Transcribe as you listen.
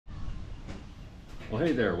Well,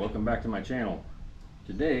 hey there, welcome back to my channel.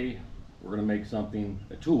 Today we're going to make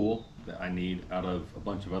a tool that I need out of a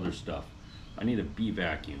bunch of other stuff. I need a bee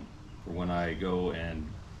vacuum for when I go and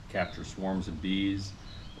capture swarms of bees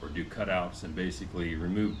or do cutouts and basically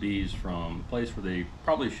remove bees from a place where they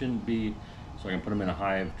probably shouldn't be, so I can put them in a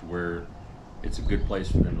hive to where it's a good place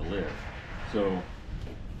for them to live. So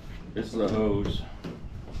this is a hose.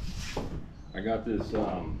 I got this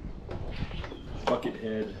bucket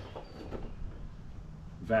head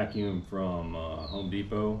vacuum from Home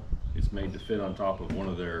Depot. It's made to fit on top of one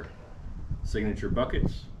of their signature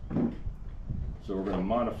buckets. So we're going to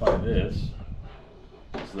modify this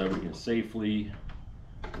so that we can safely,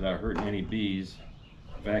 without hurting any bees,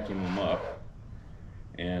 vacuum them up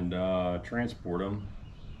and transport them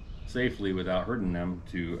safely without hurting them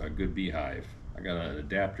to a good beehive. I got an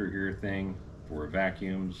adapter here thing for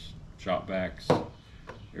vacuums, shop vacs.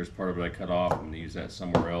 There's part of it I cut off. I'm going to use that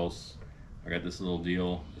somewhere else. I got this little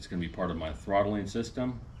deal. It's going to be part of my throttling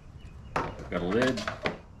system. I've got a lid,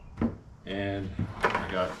 and I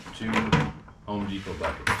got two Home Depot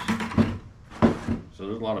buckets. So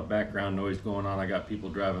there's a lot of background noise going on. I got people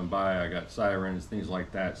driving by. I got sirens, things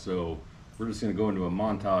like that. So we're just going to go into a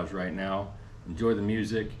montage right now. Enjoy the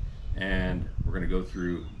music, and we're going to go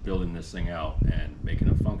through building this thing out and making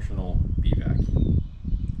a functional bee vacuum.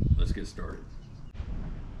 Let's get started.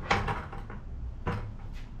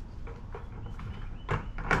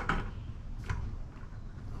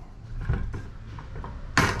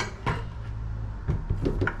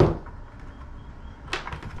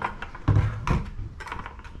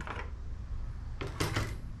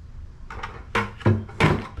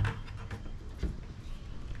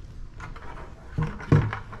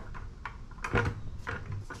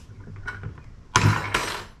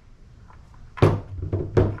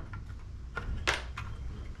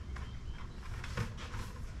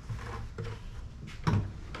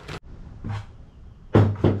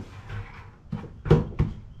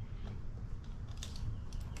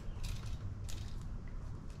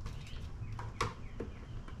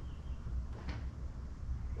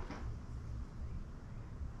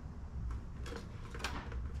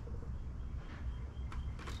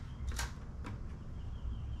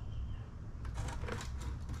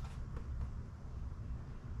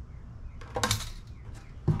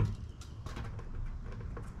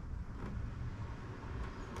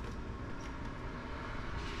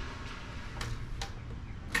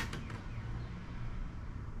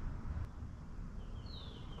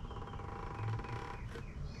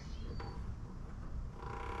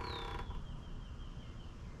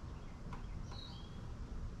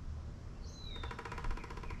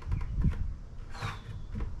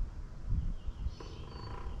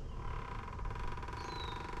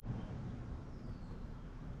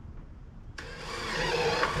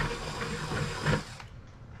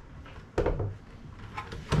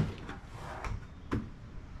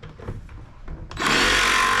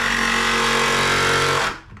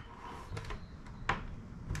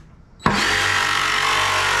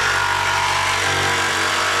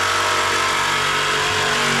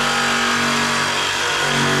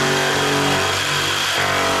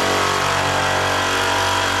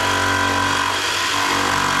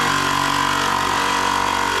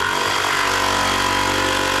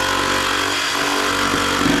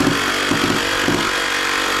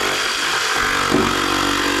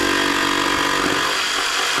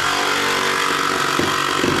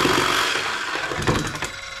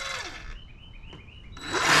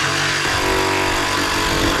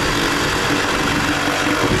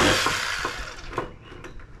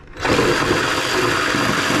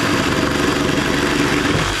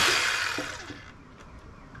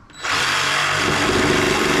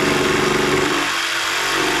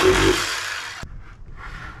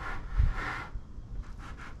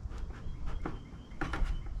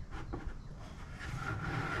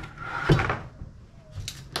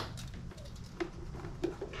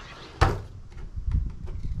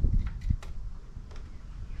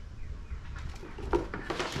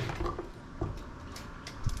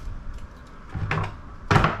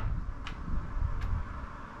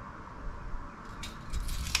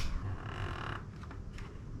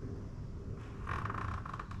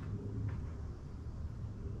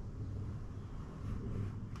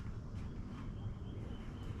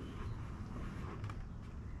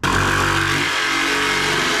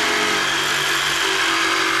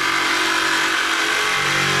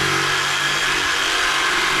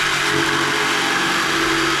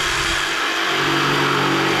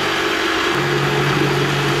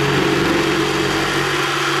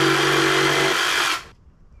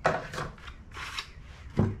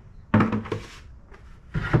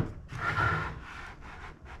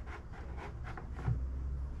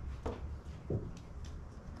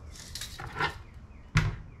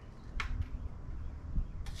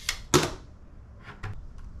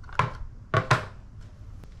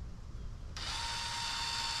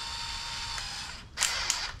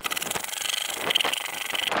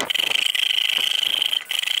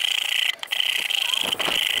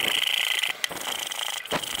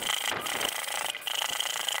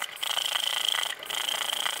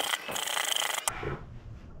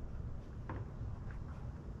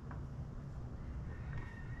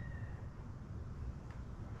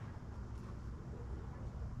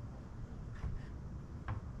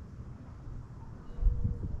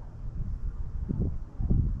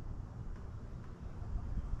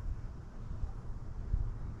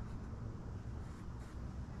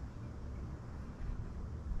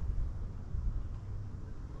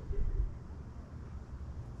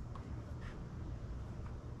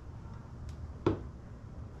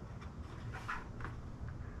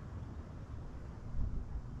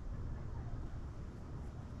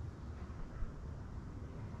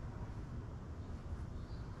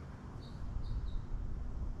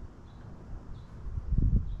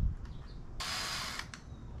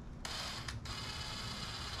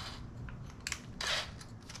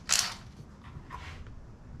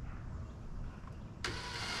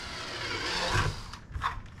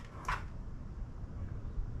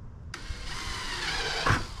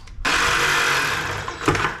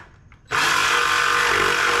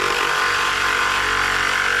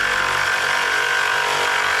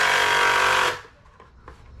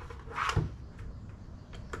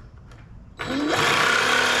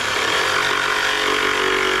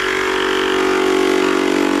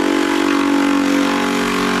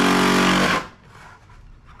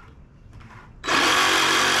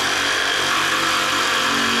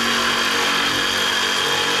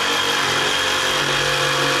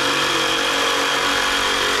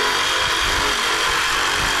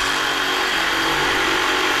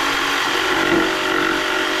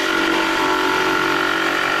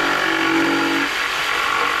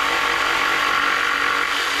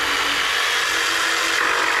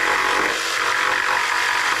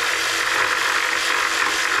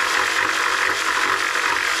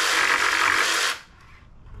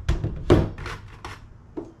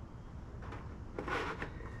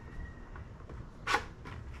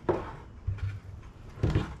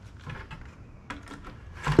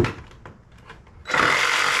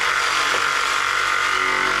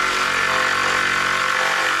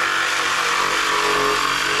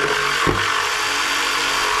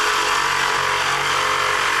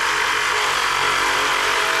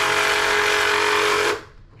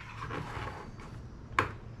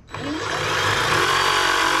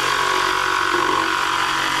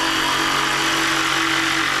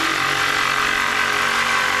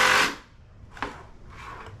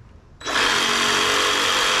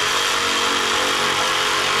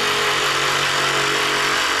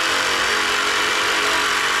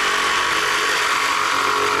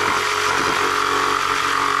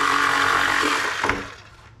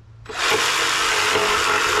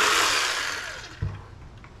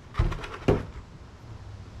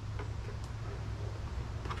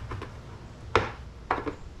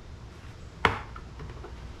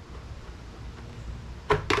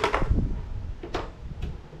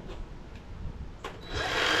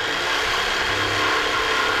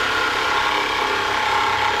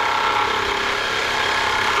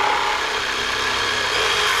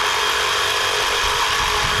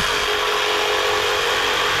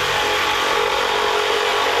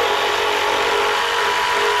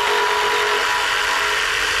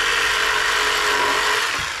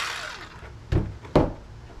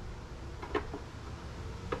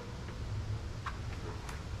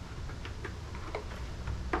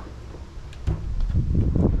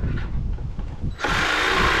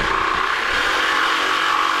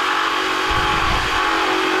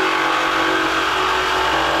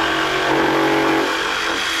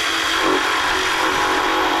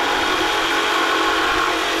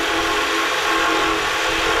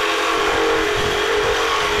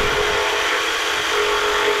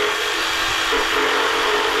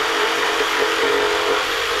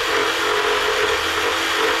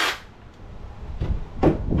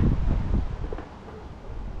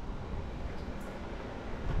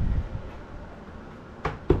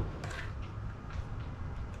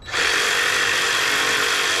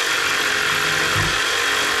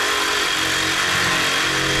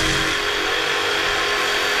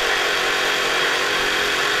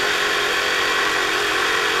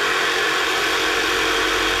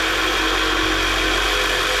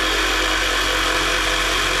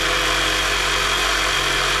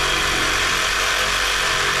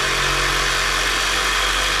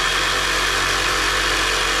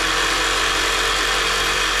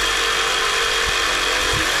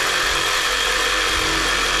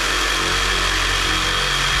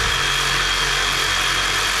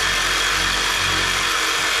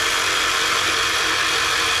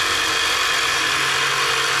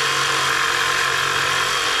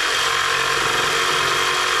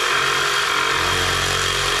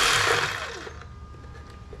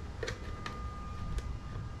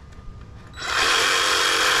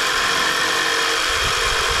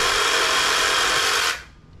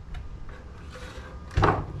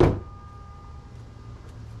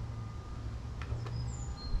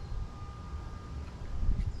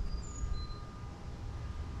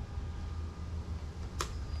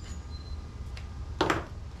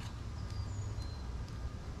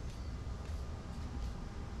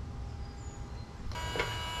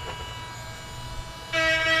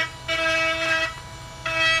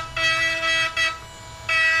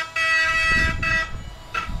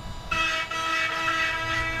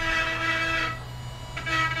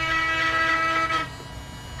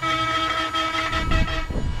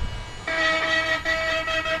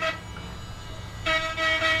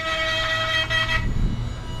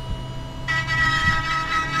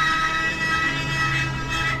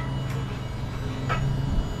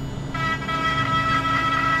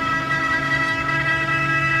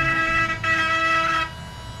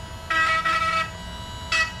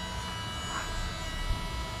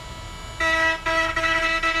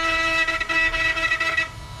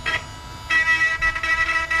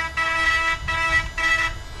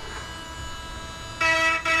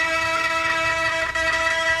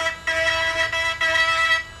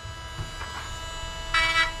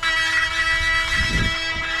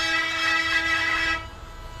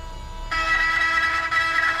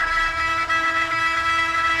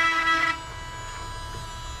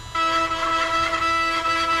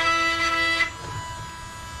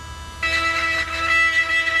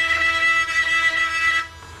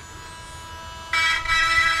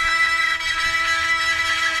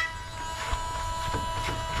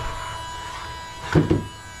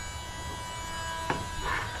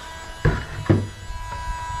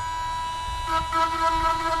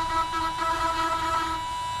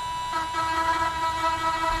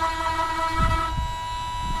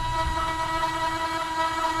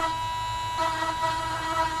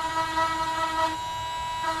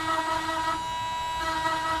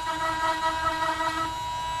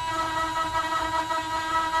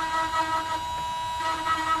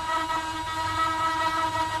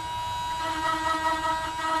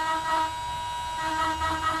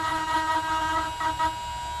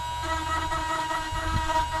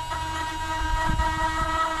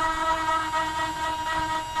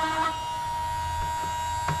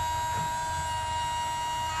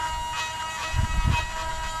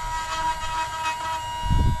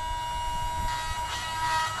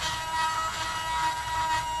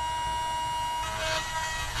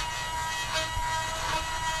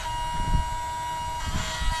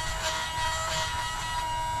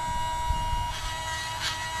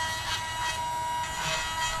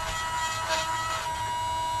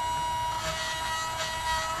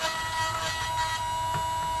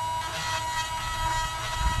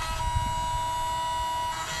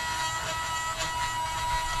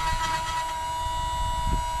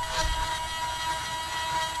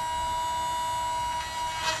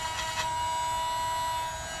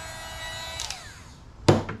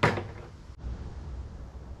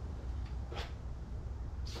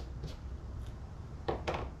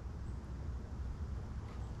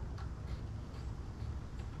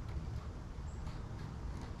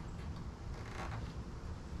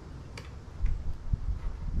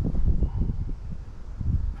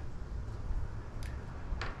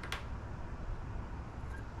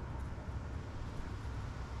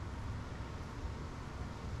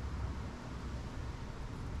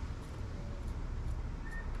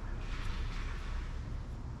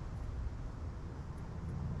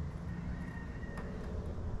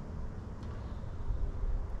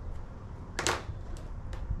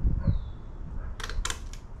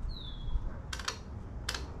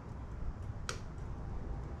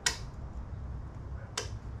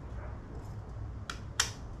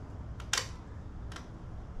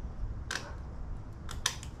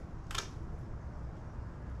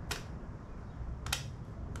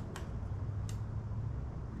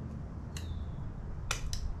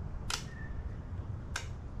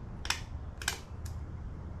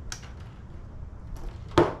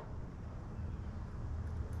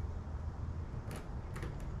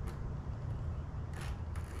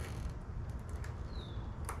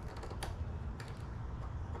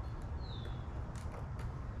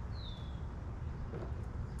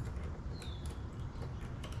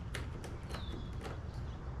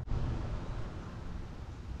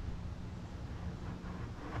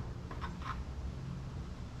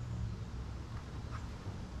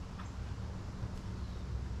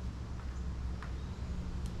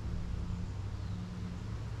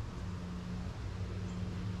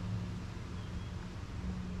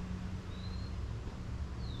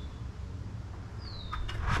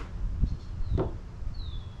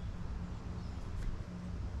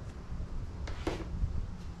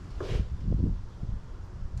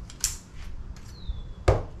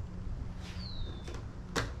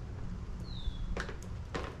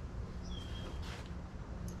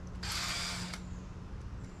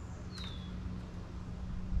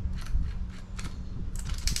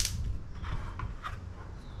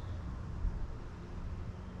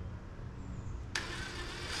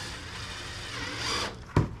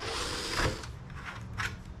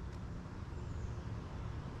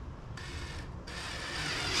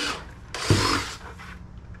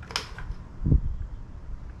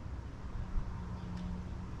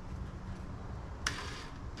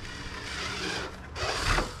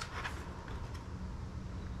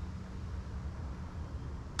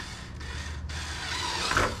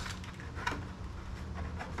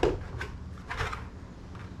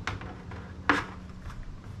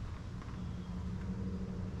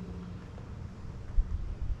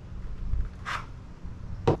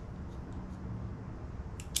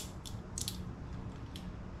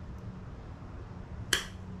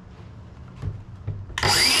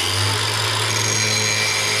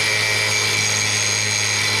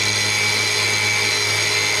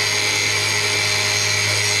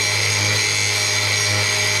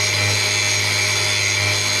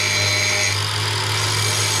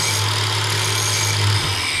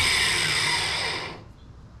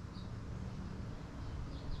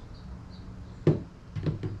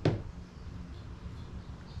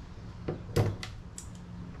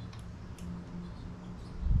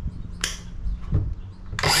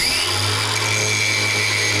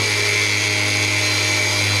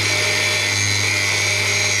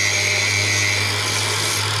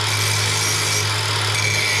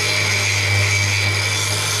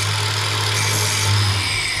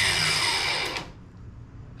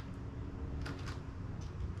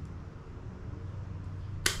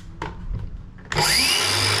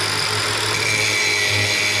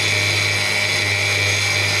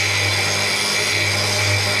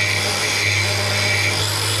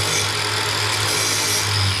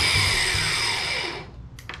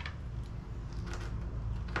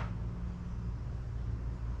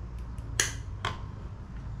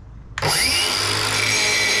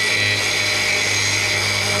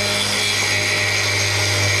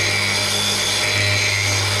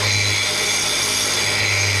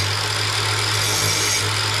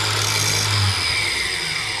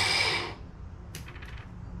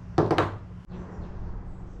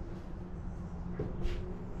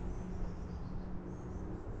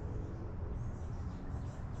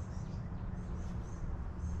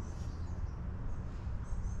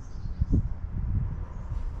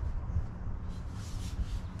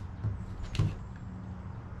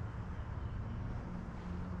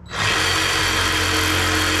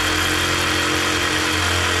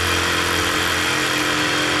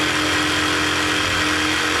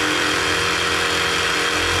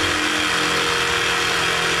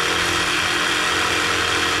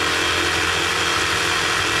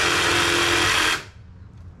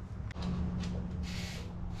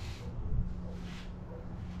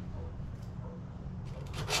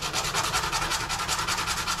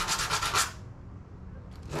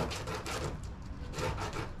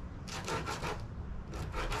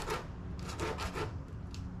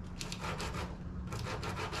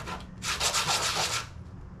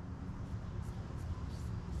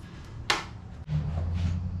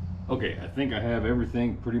 Okay, I think I have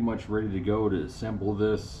everything pretty much ready to go to assemble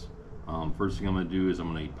this. First thing I'm going to do is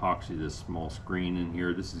I'm going to epoxy this small screen in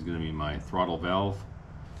here. This is going to be my throttle valve.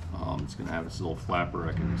 It's going to have this little flapper.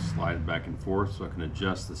 I can slide it back and forth so I can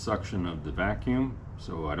adjust the suction of the vacuum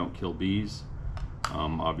so I don't kill bees.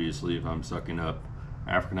 Obviously, if I'm sucking up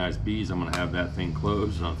Africanized bees, I'm going to have that thing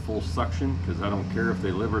closed on full suction because I don't care if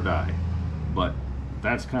they live or die. But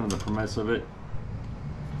that's kind of the premise of it.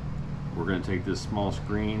 We're going to take this small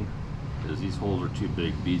screen, because these holes are too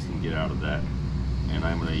big, bees can get out of that, and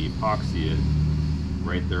I'm going to epoxy it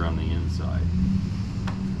right there on the inside.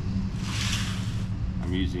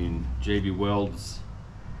 I'm using JB Weld's,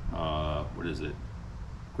 what is it,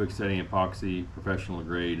 quick setting epoxy, professional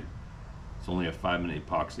grade. It's only a 5-minute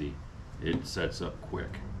epoxy. It sets up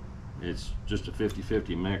quick. It's just a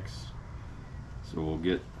 50-50 mix, so we'll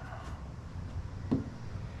get a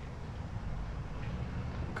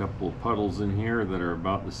couple of puddles in here that are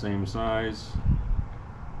about the same size.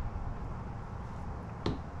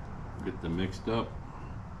 Get them mixed up.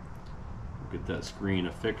 Get that screen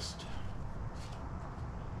affixed.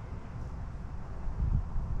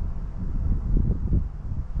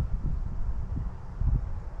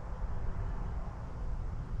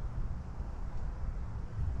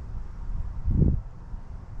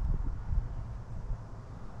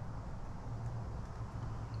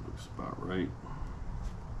 Looks about right.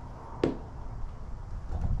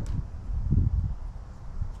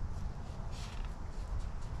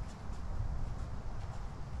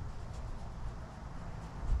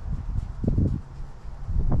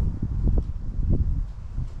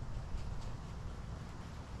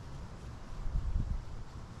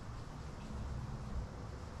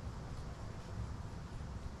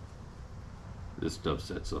 This stuff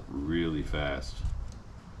sets up really fast.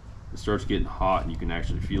 It starts getting hot and you can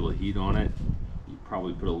actually feel the heat on it. You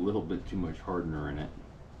probably put a little bit too much hardener in it.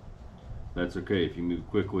 That's okay, if you move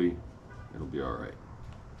quickly, it'll be all right.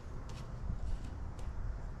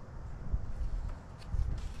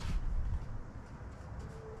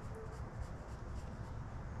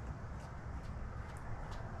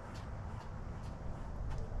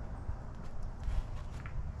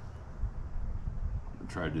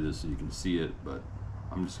 Try to do this so you can see it, but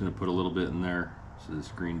I'm just going to put a little bit in there so the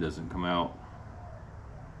screen doesn't come out.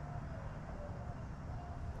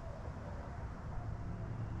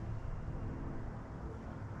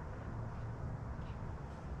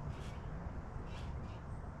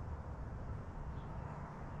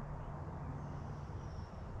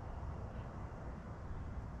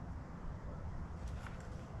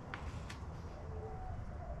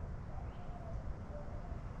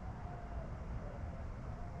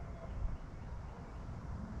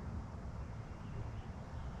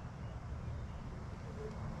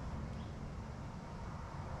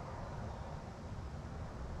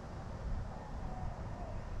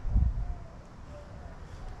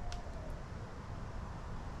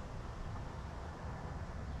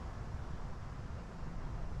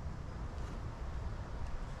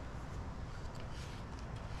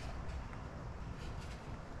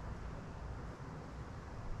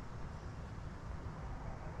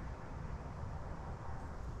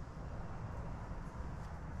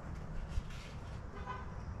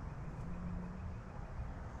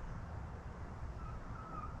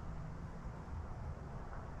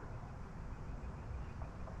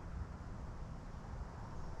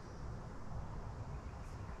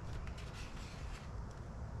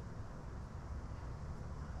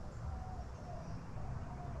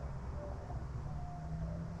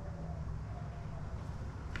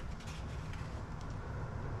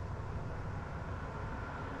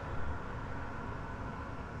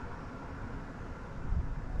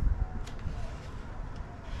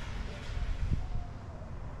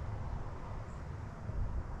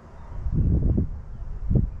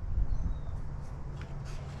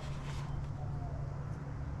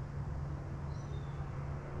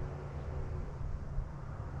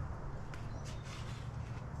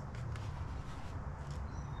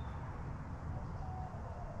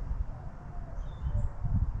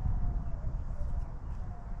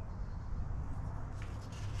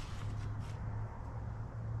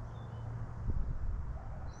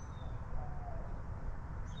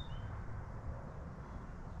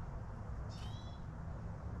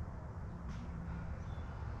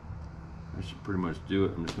 I should pretty much do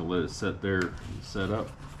it. I'm just going to let it set there and set up,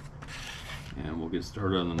 and we'll get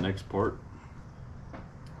started on the next part.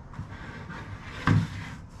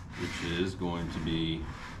 is going to be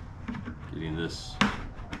getting this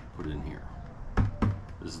put in here.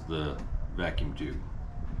 This is the vacuum tube.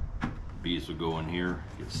 Bees will go in here,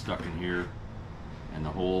 get stuck in here, and the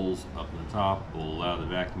holes up in the top will allow the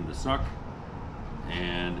vacuum to suck,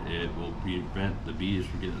 and it will prevent the bees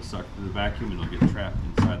from getting sucked through the vacuum, and they'll get trapped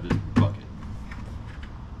inside this bucket.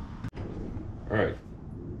 All right,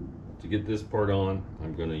 to get this part on,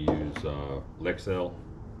 I'm going to use Lexel,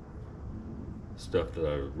 stuff that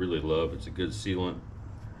I really love. It's a good sealant,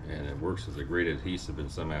 and it works as a great adhesive in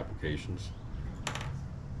some applications.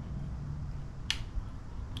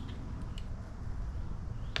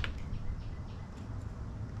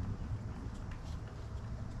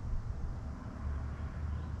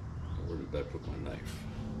 Where did I put my knife?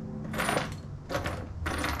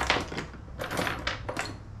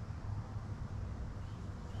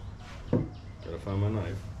 Gotta find my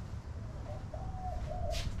knife.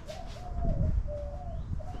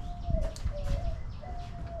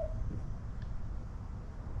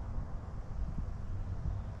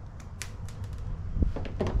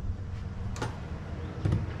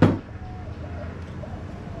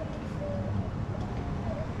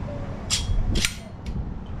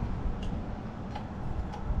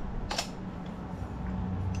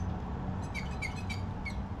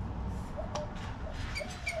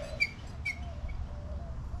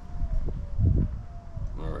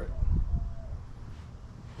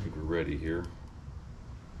 Ready here.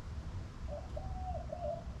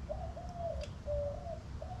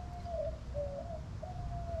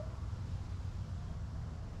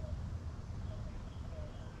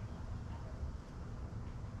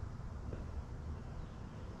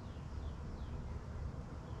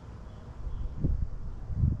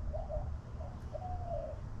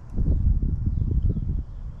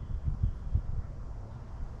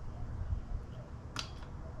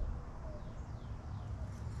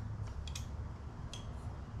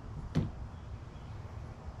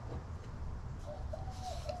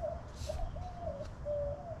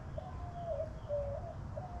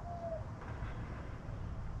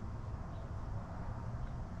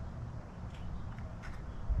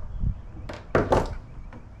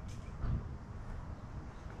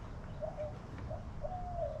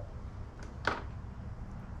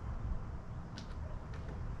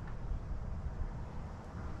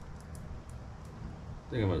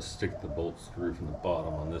 I think I'm going to stick the bolt screw from the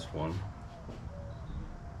bottom on this one.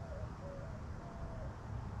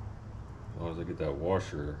 As long as I get that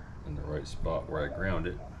washer in the right spot where I ground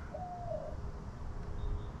it.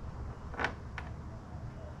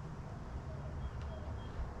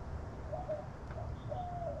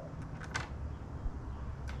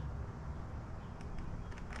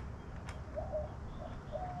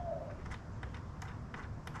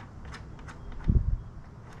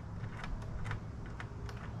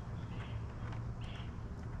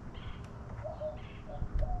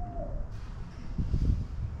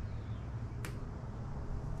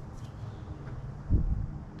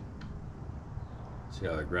 See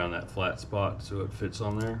how I ground that flat spot so it fits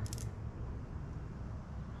on there?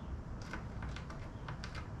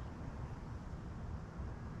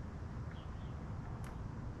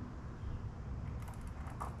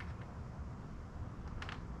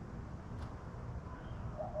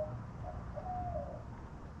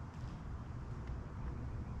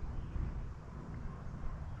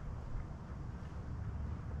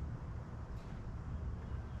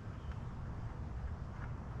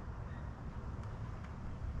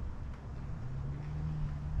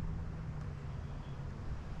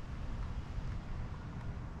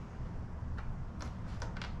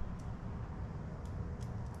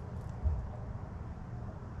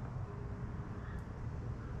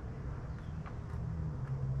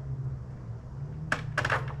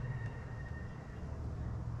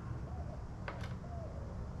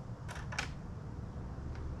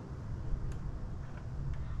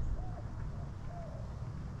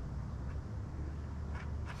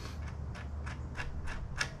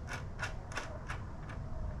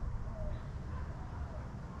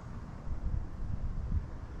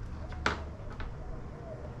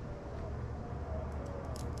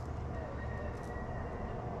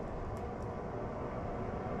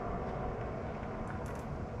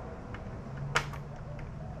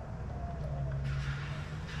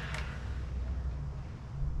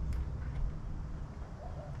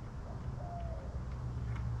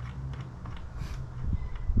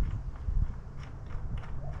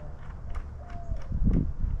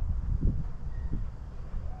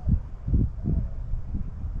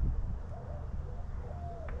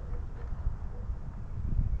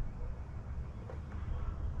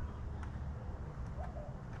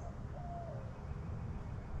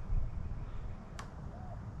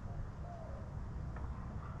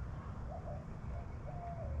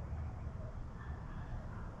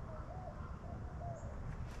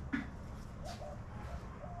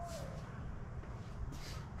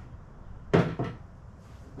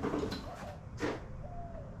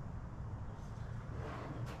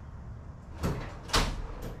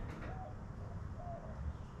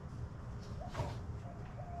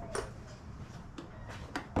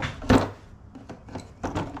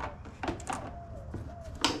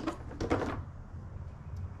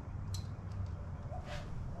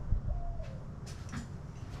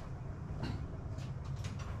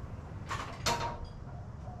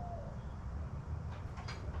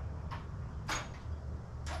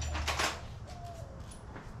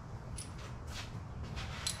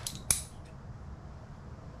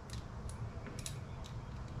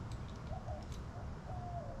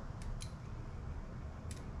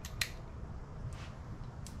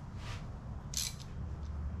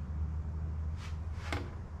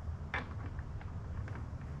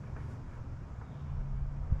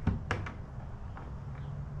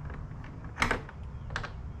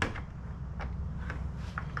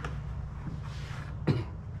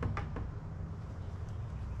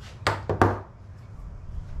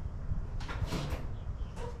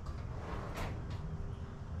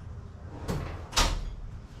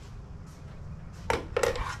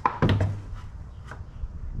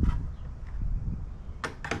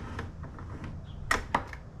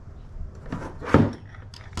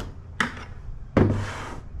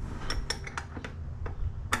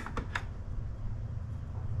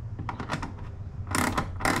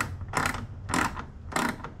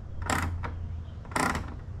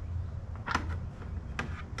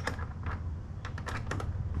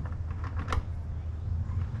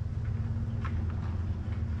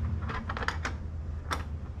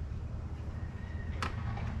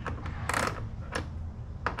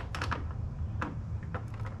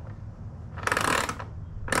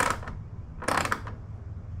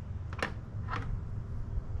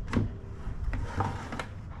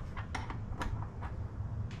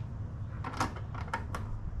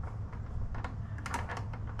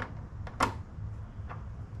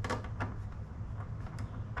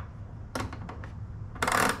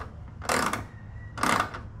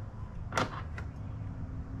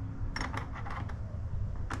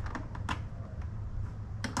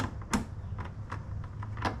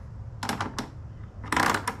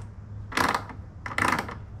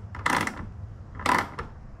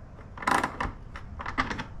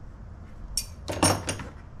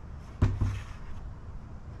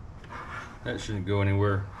 That shouldn't go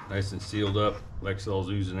anywhere. Nice and sealed up. Lexol's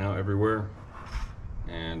oozing out everywhere.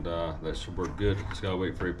 And that should work good. Just gotta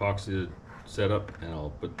wait for epoxy to set up, and I'll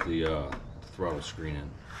put the throttle screen in.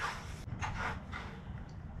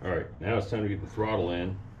 Alright, now it's time to get the throttle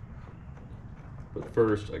in. But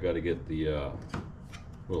first I gotta get the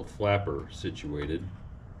little flapper situated.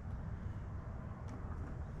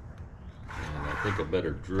 And I think I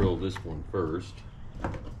better drill this one first.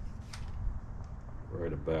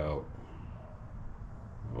 Right about,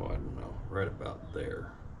 oh, I don't know, right about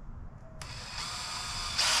there.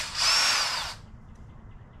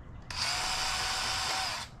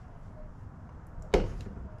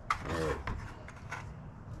 Alright.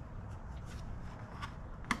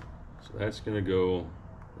 So that's gonna go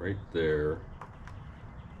right there.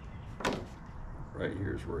 Right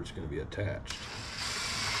here is where it's gonna be attached.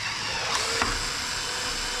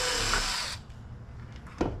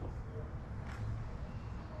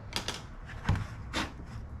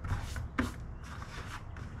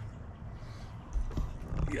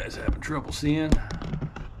 You guys having trouble seeing?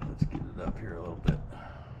 Let's get it up here a little bit.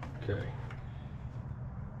 Okay.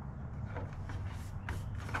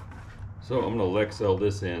 So I'm gonna Lexol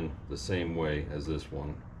this in the same way as this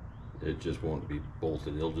one. It just won't be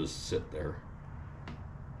bolted, it'll just sit there.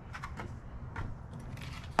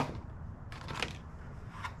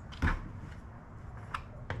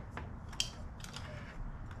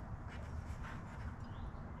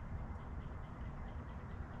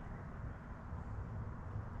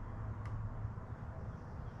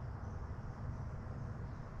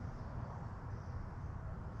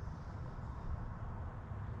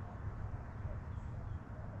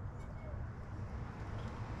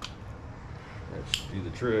 That should do the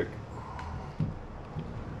trick.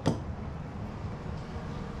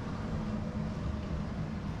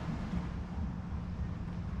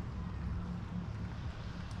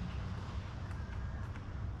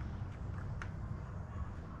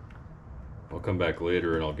 I'll come back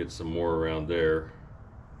later and I'll get some more around there.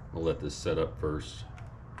 I'll let this set up first.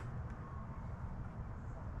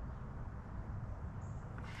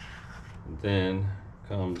 And then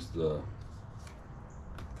comes the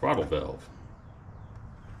throttle valve.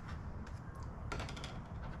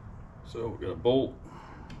 So we got a bolt,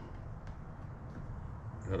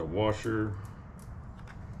 got a washer,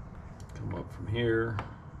 come up from here.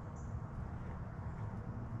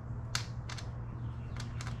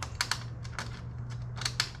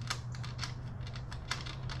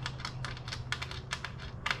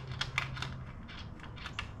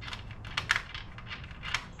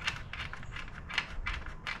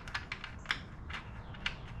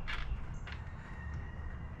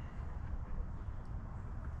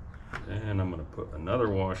 And I'm going to put another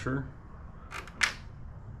washer.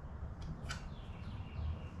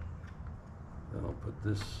 Then I'll put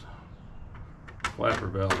this flapper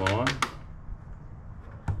valve on.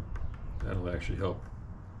 That'll actually help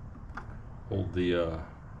hold the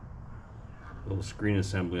little screen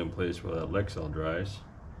assembly in place while that Lexol dries.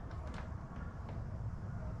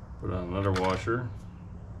 Put on another washer.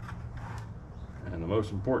 And the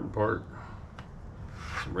most important part,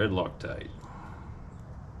 some red Loctite.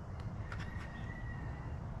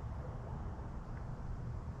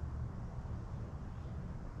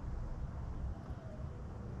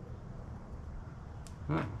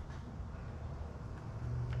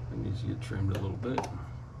 It needs to get trimmed a little bit.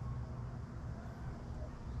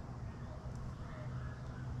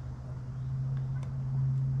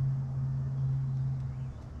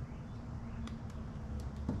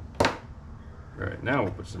 Alright, now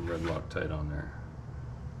we'll put some red Loctite on there.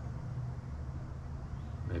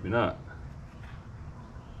 Maybe not.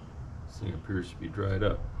 This thing appears to be dried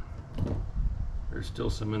up. There's still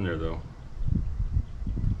some in there though.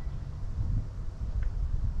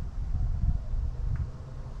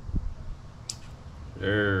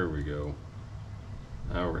 There we go.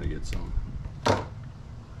 Now we're gonna get some.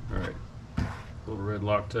 Alright, a little red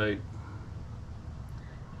Loctite,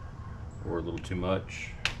 or a little too much.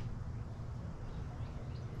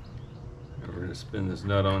 And we're gonna spin this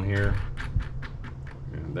nut on here,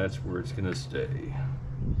 and that's where it's gonna stay.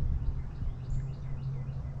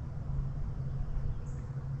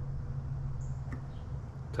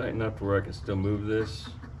 Tight enough to where I can still move this,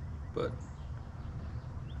 but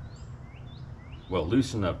well,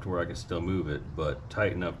 loose enough to where I can still move it, but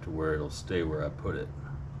tight enough to where it'll stay where I put it.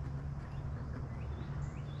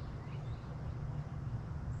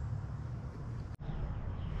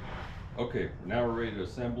 Okay, now we're ready to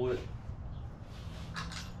assemble it.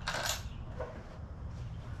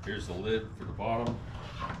 Here's the lid for the bottom.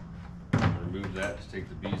 Remove that to take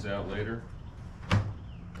the bees out later.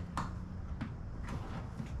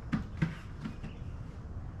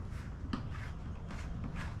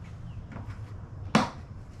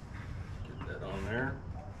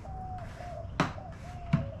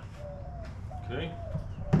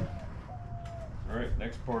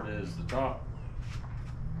 next part is the top.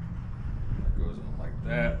 That goes on like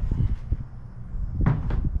that.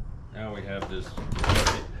 Now we have this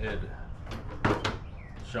head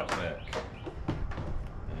shot back.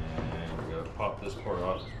 And we gotta pop this part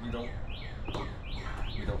off. We don't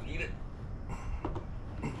need it.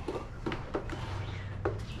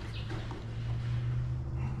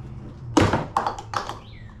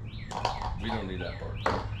 We don't need that part.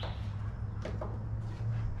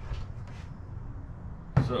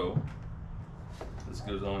 So this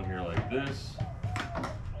goes on here like this.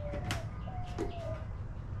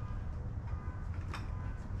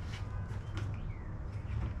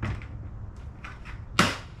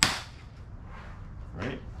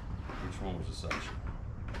 Right? Which one was a suction?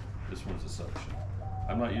 This one's a suction.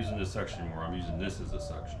 I'm not using this section anymore. I'm using this as a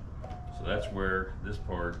suction. So that's where this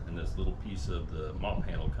part and this little piece of the mop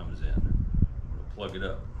handle comes in. I'm going to plug it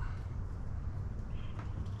up.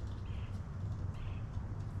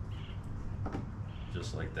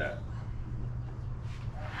 Just like that.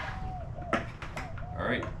 All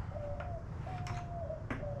right.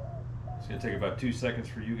 It's going to take about 2 seconds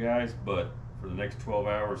for you guys, but for the next 12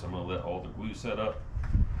 hours, I'm going to let all the glue set up,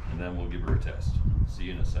 and then we'll give her a test. See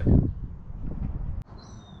you in a second.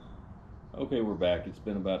 Okay, we're back. It's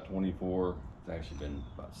been about 24, it's actually been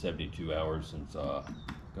about 72 hours since got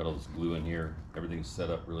all this glue in here. Everything's set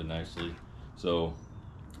up really nicely. So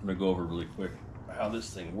I'm going to go over really quick how this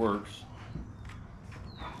thing works.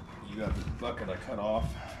 You got this bucket I cut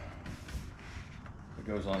off. It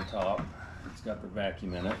goes on top. It's got the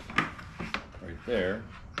vacuum in it right there.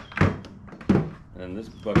 And this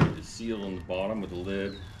bucket is sealed on the bottom with a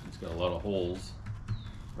lid. It's got a lot of holes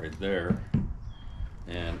right there.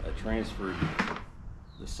 And I transferred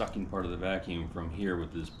the sucking part of the vacuum from here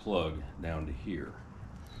with this plug down to here.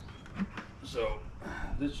 So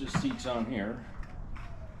this just seats on here.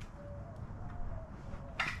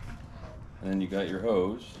 And then you got your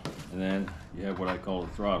hose, and then you have what I call a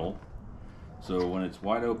throttle. So when it's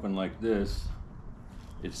wide open like this,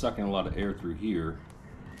 it's sucking a lot of air through here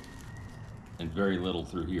and very little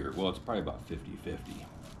through here. Well, it's probably about 50-50.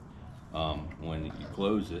 When you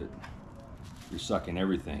close it, you're sucking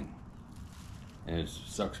everything, and it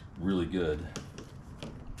sucks really good,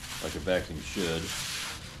 like a vacuum should.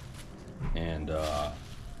 And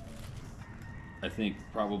I think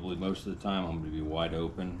probably most of the time I'm going to be wide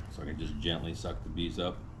open, so I can just gently suck the bees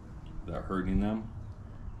up without hurting them.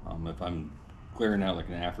 If I'm clearing out like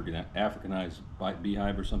an Africanized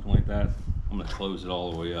beehive or something like that, I'm going to close it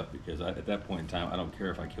all the way up, because at that point in time I don't care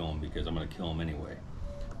if I kill them, because I'm going to kill them anyway.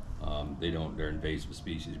 They're invasive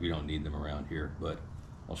species. We don't need them around here. But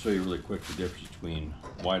I'll show you really quick the difference between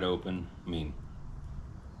wide open.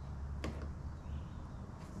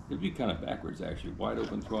 It'd be kind of backwards actually. Wide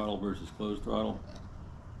open throttle versus closed throttle.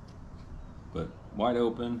 But wide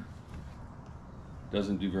open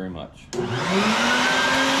doesn't do very much.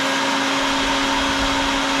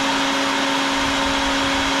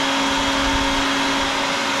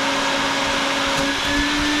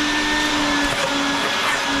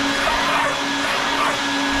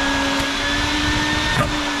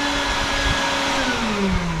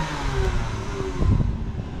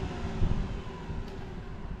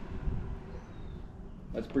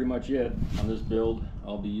 That's pretty much it on this build.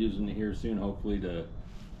 I'll be using it here soon, hopefully, to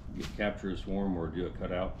capture a swarm or do a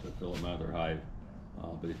cutout to fill them out of their hive.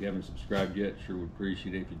 But if you haven't subscribed yet, sure would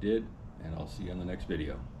appreciate it if you did, and I'll see you on the next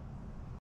video.